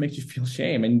does is just makes you feel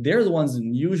shame. And they're the ones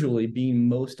usually being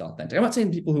most authentic. I'm not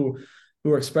saying people who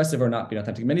are expressive are not being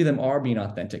authentic. Many of them are being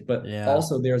authentic, but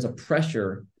also there's a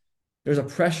pressure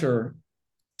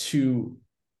to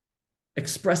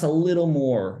express a little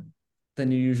more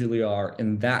than you usually are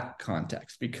in that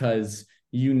context, because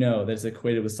that it's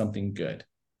equated with something good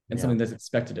and something that's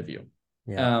expected of you.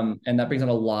 Yeah. And that brings on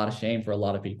a lot of shame for a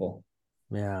lot of people.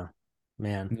 Yeah,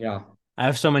 man. Yeah. I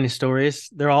have so many stories.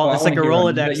 They're Oh, all, I it's want like to a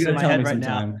hear them. Rolodex You in got to my tell head me right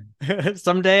now. sometime.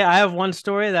 Someday I have one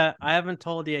story that I haven't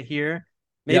told you here.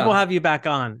 Maybe we'll Yeah, have you back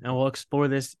on and we'll explore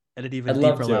this at an even I'd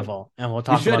love deeper to. level and we'll We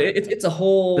talk should. about It's a the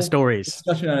whole stories.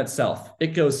 discussion on itself. It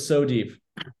goes so deep.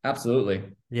 Absolutely.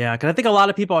 Yeah, because I think a lot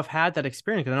of people have had that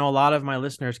experience. 'Cause I know a lot of my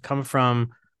listeners come from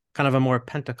kind of a more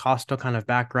Pentecostal kind of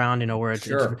background, where it's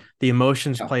Sure. the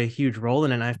emotions Yeah, play a huge role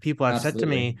in it. And I have people have said to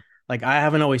absolutely. me, like, I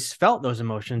haven't always felt those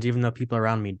emotions, even though people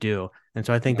around me do. And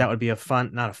so I think Yeah. that would be a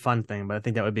fun, not a fun thing, but I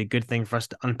think that would be a good thing for us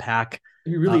to unpack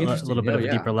It'd be really a little interesting. bit Oh of a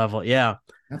yeah, deeper level. Yeah. All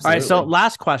right. So absolutely.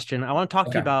 last question. I want to talk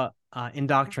to you Okay. about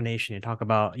indoctrination.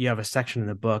 You have a section in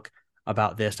the book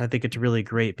about this. And I think it's really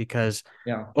great because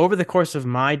Yeah. over the course of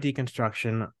my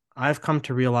deconstruction, I've come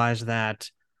to realize that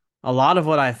a lot of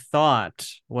what I thought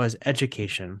was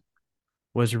education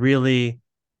was really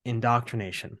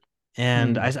indoctrination.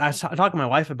 And Hmm. I talked to my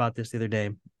wife about this the other day,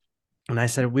 and I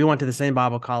said, we went to the same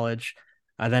Bible college.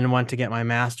 I then went to get my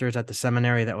master's at the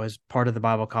seminary that was part of the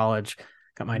Bible college,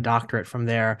 got my doctorate from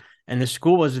there. And the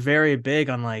school was very big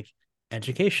on like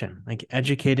education, like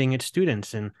educating its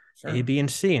students and A, Sure. B, and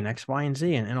C and X, Y, and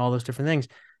Z and all those different things.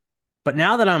 But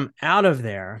now that I'm out of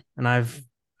there and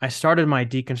I started my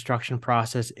deconstruction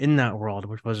process in that world,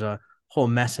 which was a whole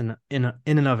mess in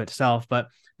and of itself. But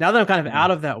now that I'm kind of Yeah.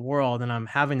 out of that world and I'm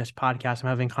having this podcast, I'm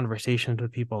having conversations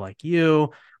with people like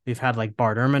you. We've had like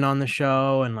Bart Ehrman on the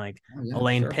show and like Oh yeah.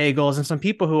 Elaine Sure. Pagels and some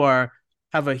people who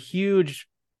have a huge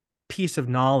piece of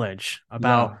knowledge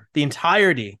about Yeah. the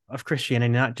entirety of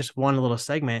Christianity, not just one little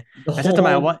segment. The I said to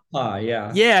my whole what? pie.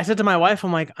 Yeah. Yeah, I said to my wife,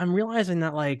 I'm like, I'm realizing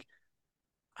that like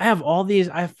I've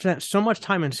spent so much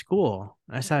time in school.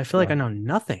 I said, I feel like Yeah. I know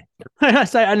nothing. I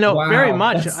said, I know very Wow.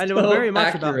 much. That's I know very so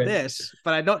much about accurate. this,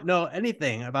 but I don't know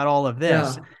anything about all of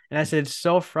this. Yeah. And I said, it's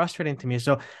so frustrating to me.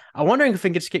 So I'm wondering if we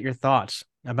can just get your thoughts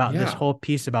about this Yeah. whole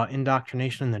piece about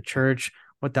indoctrination in the church,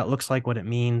 what that looks like, what it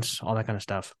means, all that kind of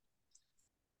stuff.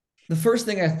 The first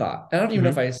thing I thought, I don't even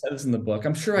know Hmm. if I said this in the book.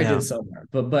 I'm sure I Yeah. did somewhere,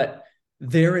 but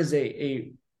there is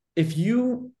a if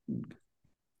you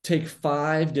take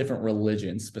five different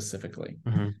religions specifically,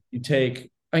 Hmm. you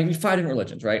take I mean five different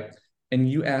religions, right? And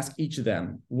you ask each of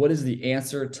them, what is the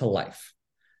answer to life?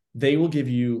 They will give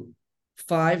you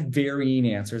five varying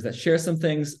answers that share some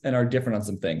things and are different on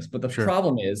some things. But the Sure.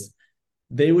 problem is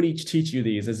they would each teach you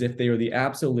these as if they were the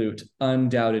absolute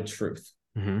undoubted truth.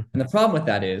 Hmm. And the problem with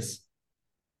that is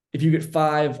if you get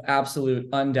five absolute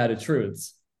undoubted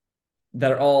truths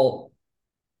that are all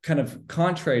kind of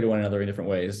contrary to one another in different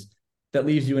ways, that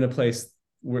leaves you in a place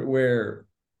where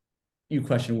you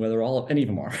question whether any of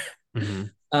them are. Hmm.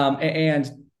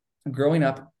 And growing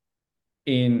up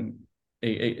in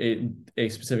a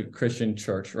specific Christian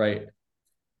church, right?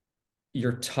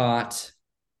 You're taught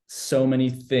so many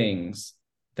things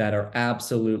that are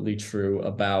absolutely true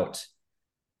about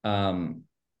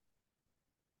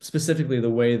specifically the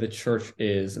way the church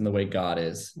is and the way God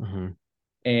is. Hmm.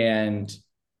 And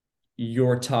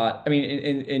you're taught, I mean,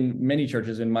 in many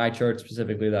churches, in my church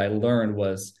specifically, that I learned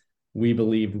was we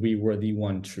believed we were the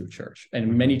one true church.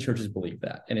 And many churches believe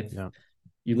that. And if Yeah.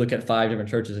 you look at five different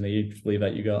churches and they each believe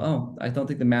that, you go, oh, I don't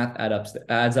think the math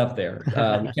adds up there. We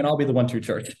can't all be the one true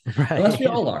church, unless we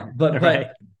Right. all are. Right.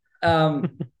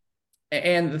 Um,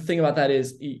 and the thing about that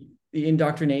is the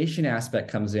indoctrination aspect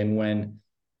comes in when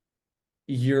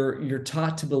you're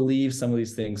taught to believe some of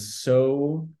these things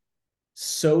so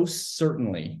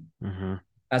certainly, Hmm.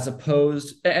 as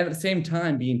opposed, and at the same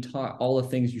time being taught all the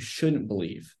things you shouldn't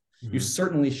believe. You Hmm.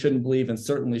 certainly shouldn't believe and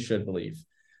certainly should believe.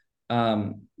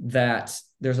 That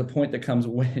there's a point that comes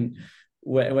when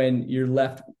you're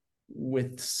left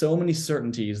with so many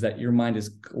certainties that your mind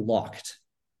is locked.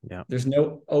 Yeah. There's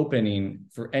no opening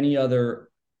for any other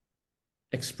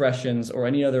expressions or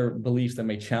any other beliefs that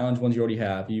may challenge ones you already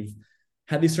have. You've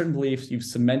had these certain beliefs, you've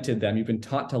cemented them, you've been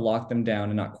taught to lock them down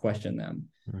and not question them.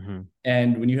 Hmm.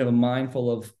 And when you have a mind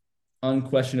full of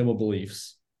unquestionable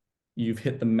beliefs, you've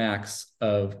hit the max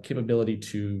of capability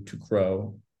to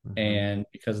grow. Hmm. And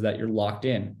because of that, you're locked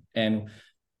in. And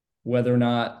whether or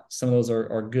not some of those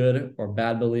are good or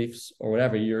bad beliefs or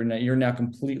whatever, you're now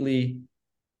completely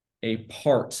a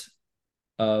part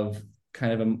of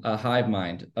kind of a hive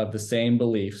mind of the same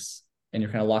beliefs, and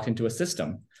you're kind of locked into a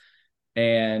system.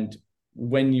 And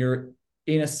when you're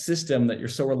in a system that you're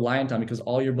so reliant on because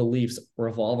all your beliefs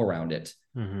revolve around it,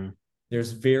 Hmm.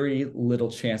 there's very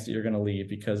little chance that you're going to leave,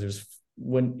 because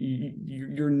when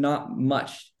you're not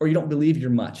much, or you don't believe you're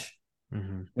much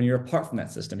Hmm. when you're apart from that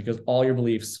system, because all your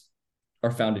beliefs are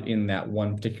founded in that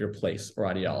one particular place or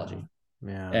ideology.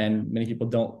 Yeah. And many people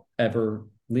don't ever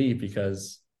leave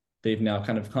because they've now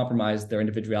kind of compromised their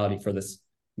individuality for this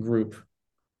group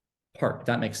park.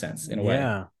 That makes sense in a way.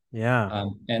 Yeah.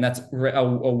 And that's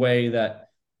a way that,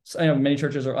 I know many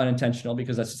churches are unintentional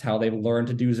because that's just how they've learned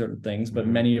to do certain things, but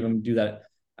many of them do that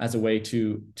as a way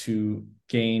to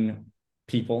gain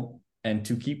people and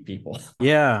to keep people.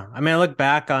 Yeah. I mean, I look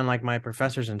back on like my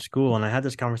professors in school, and I had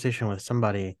this conversation with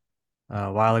somebody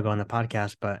a while ago on the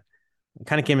podcast, but I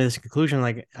kind of came to this conclusion.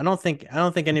 Like, I don't think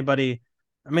anybody,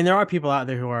 I mean, there are people out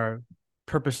there who are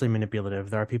purposely manipulative.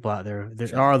 There are people out there,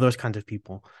 are those kinds of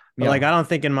people. But like, I don't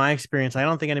think in my experience, I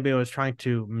don't think anybody was trying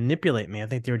to manipulate me. I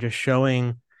think they were just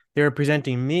they were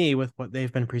presenting me with what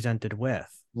they've been presented with.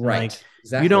 Right. Like,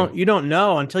 exactly. You don't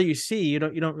know until you see, you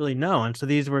don't really know. And so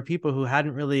these were people who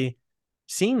hadn't really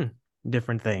seen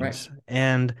different things. Right.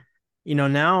 And,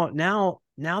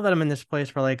 now that I'm in this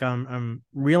place where like, I'm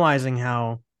realizing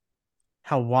how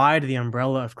wide the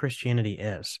umbrella of Christianity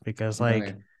is, because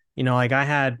like, like I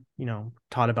had,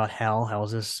 taught about hell.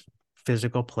 Hell's this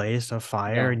physical place of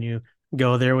fire, and you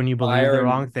go there when you believe the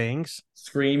wrong things,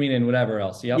 screaming and whatever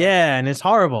else. Yeah. And it's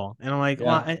horrible. And I'm like,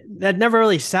 well, that never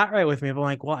really sat right with me. But I'm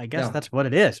like, well, I guess that's what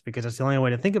it is, because it's the only way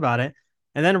to think about it.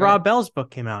 And then Rob Bell's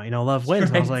book came out, Love Wins.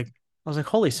 And I was like,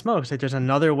 holy smokes, like there's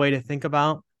another way to think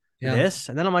about this.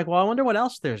 And then I'm like, well, I wonder what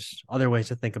else there's other ways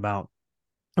to think about.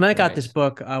 And I got this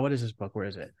book. What is this book? Where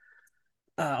is it?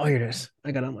 Here it is.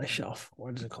 I got it on my shelf.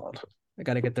 What is it called? I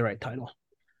got to get the right title.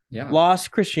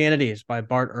 Lost Christianities by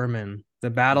Bart Ehrman. The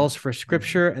Battles for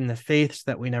Scripture and the Faiths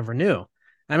That We Never Knew.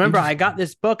 I remember I got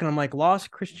this book and I'm like,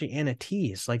 Lost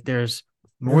Christianities. Like there's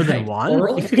more than one.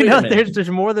 There's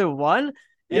more than one.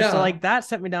 And so like that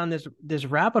sent me down this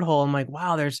rabbit hole. I'm like,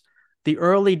 wow, there's the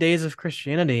early days of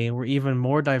Christianity were even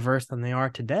more diverse than they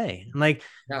are today. And like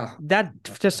that,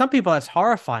 to some people, that's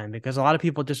horrifying, because a lot of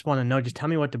people just want to know, just tell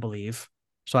me what to believe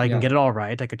so I can get it all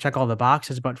right. I could check all the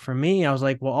boxes. But for me, I was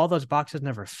like, well, all those boxes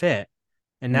never fit.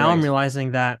 And now I'm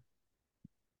realizing that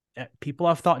people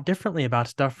have thought differently about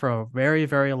stuff for a very,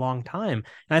 very long time.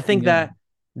 And I think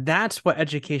that's what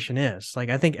education is. Like,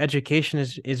 I think education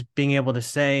is being able to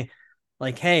say,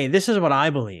 like, hey, this is what I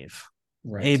believe,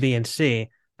 A, B, and C.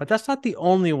 But that's not the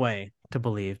only way to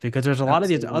believe, because there's a lot of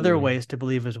these other ways to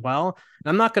believe as well. And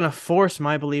I'm not going to force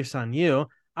my beliefs on you.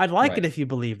 I'd like it if you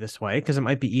believe this way, because it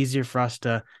might be easier for us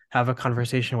to have a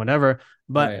conversation, whatever.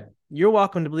 But you're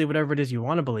welcome to believe whatever it is you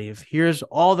want to believe. Here's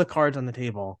all the cards on the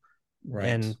table.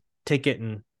 And take it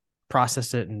and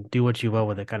process it and do what you will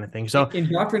with it, kind of thing. So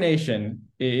indoctrination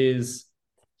is,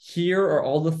 here are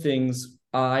all the things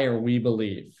I or we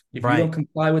believe. If you don't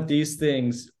comply with these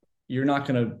things, you're not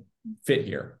going to fit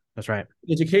here. That's right.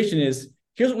 Education is,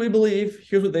 here's what we believe,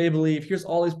 here's what they believe, here's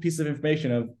all these pieces of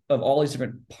information of all these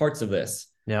different parts of this.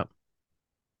 Yeah.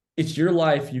 It's your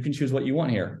life. You can choose what you want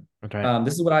here. That's right.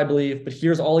 This is what I believe, but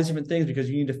here's all these different things, because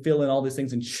you need to fill in all these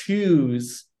things and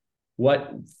choose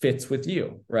what fits with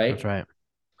you, right? That's right.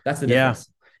 That's the difference.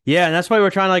 Yeah, and that's why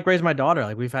we're trying to like raise my daughter.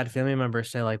 Like, we've had family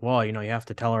members say like, well, you have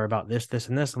to tell her about this, this,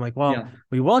 and this. I'm like, well,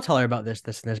 we will tell her about this,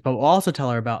 this, and this, but we'll also tell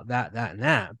her about that, that, and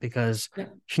that, because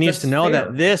she needs to know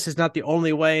that this is not the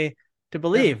only way to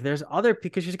believe. There's other,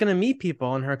 because she's going to meet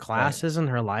people in her classes and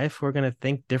her life who are going to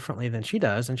think differently than she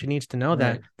does. And she needs to know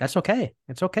that that's okay.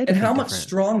 It's okay. And how much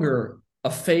stronger a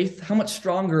faith, how much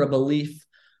stronger a belief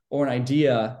or an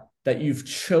idea that you've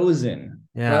chosen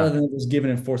rather than it was given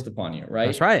and forced upon you, right?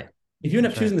 That's right. If you end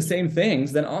up choosing the same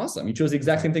things, then awesome. You chose the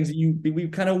exact same things that we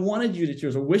kind of wanted you to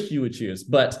choose or wish you would choose.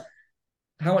 But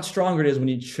how much stronger it is when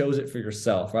you chose it for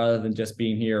yourself, rather than just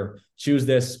being here, choose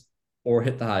this or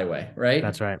hit the highway, right?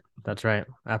 That's right. That's right.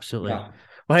 Absolutely. Yeah.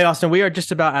 Well, hey, Austin, we are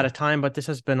just about out of time, but this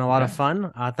has been a lot of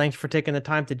fun. Thanks for taking the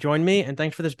time to join me, and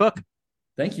thanks for this book.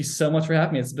 Thank you so much for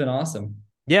having me. It's been awesome.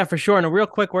 Yeah, for sure. And real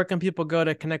quick, where can people go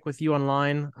to connect with you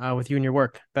online, with you and your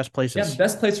work? Best places. Yeah, the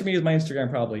best place for me is my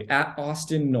Instagram, probably at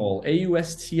Austin Noll,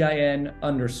 AUSTIN_NOLL.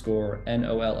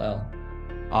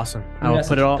 Awesome. I will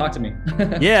put it all. Talk to me.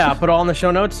 Yeah, I'll put it all in the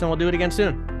show notes, and we'll do it again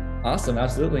soon. Awesome.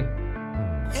 Absolutely.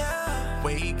 Yeah.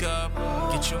 Wake up,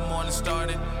 get your morning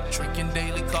started. Drinking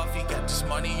daily coffee, got this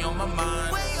money on my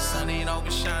mind. Sun ain't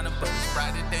always shining, but it's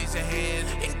brighter days ahead.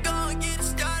 It's gonna get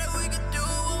started. We can do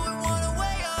what we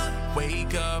wanna.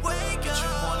 Wake up, get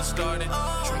your morning started.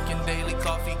 Drinking daily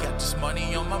coffee, got this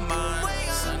money on my mind.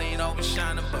 Sun ain't always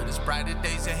shining, but it's brighter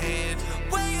days ahead.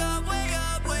 Wake up, wake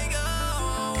up, wake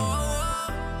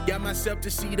up. Got myself to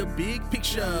see the big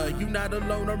picture. You not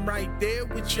alone, I'm right there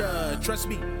with ya. Trust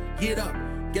me, get up.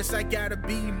 Guess I gotta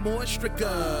be more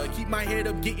stricter. Keep my head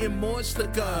up, getting more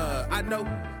slicker. I know,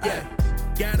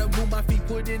 gotta move my feet,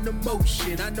 put into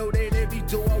motion. I know that every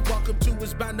door I walk up to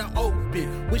is bound to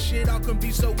open. Wish it all can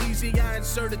be so easy, I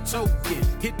insert a token.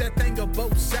 Hit that thing on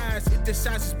both sides, if the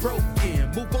size is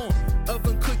broken. Move on,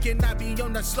 Oven cooking, I be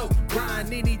on that slow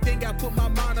grind. Anything I put my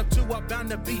mind up to, I'm bound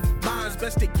to be mine's.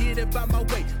 Best to get it by my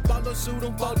way. Follow suit,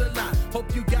 don't fall the line.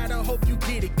 Hope you got it, hope you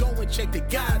get it. Go and check the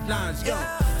guidelines, yo.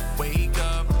 Wake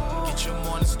up, get your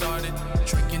morning started.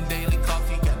 Drinking daily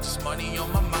coffee, got this money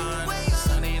on my mind. The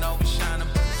sun ain't always shining,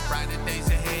 but it's brighter days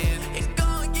ahead. It's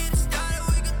gonna get started,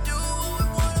 we can do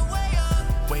what we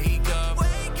wanna. Wake up,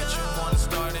 get your morning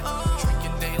started.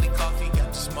 Drinking daily coffee,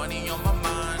 got this money on my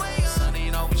mind. The sun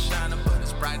ain't always shining, but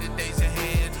it's brighter days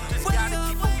ahead. Just gotta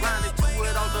keep on grinding, do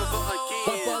it all over again.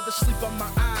 My father sleep on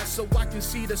my eyes so I can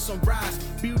see the sunrise.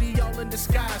 Beauty all in the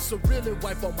sky, so really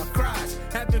wipe all my cries.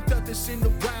 Haven't felt this in a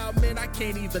while, man, I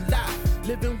can't even lie.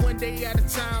 Living one day at a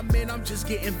time, man, I'm just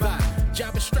getting by.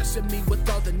 Job is stressing me with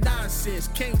all the nonsense,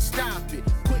 can't stop it.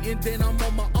 Quitting, then I'm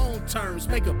on my own terms,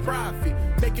 make a profit.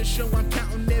 Making sure I'm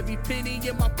counting every penny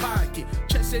in my pocket.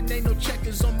 Chessing ain't no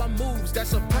checkers on my moves,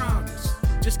 that's a promise.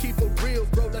 Just keep it real,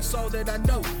 bro, that's all that I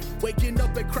know. Waking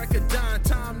up at crack of dawn,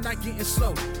 time not getting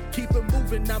slow. Keep it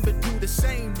moving, I'ma do the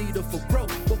same, needed for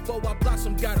growth. Before I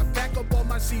blossom, gotta back up all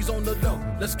my seeds on the low.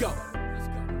 Let's go.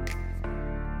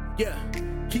 Yeah,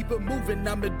 keep it moving,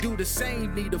 I'ma do the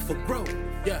same, needed for growth.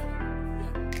 Yeah.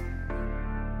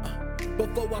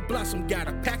 Before I blossom,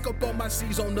 gotta pack up all my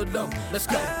seeds on the low. Let's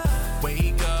go.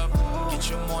 Wake up, get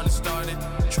your morning started.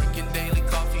 Drinking daily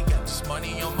coffee, got this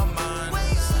money on my mind.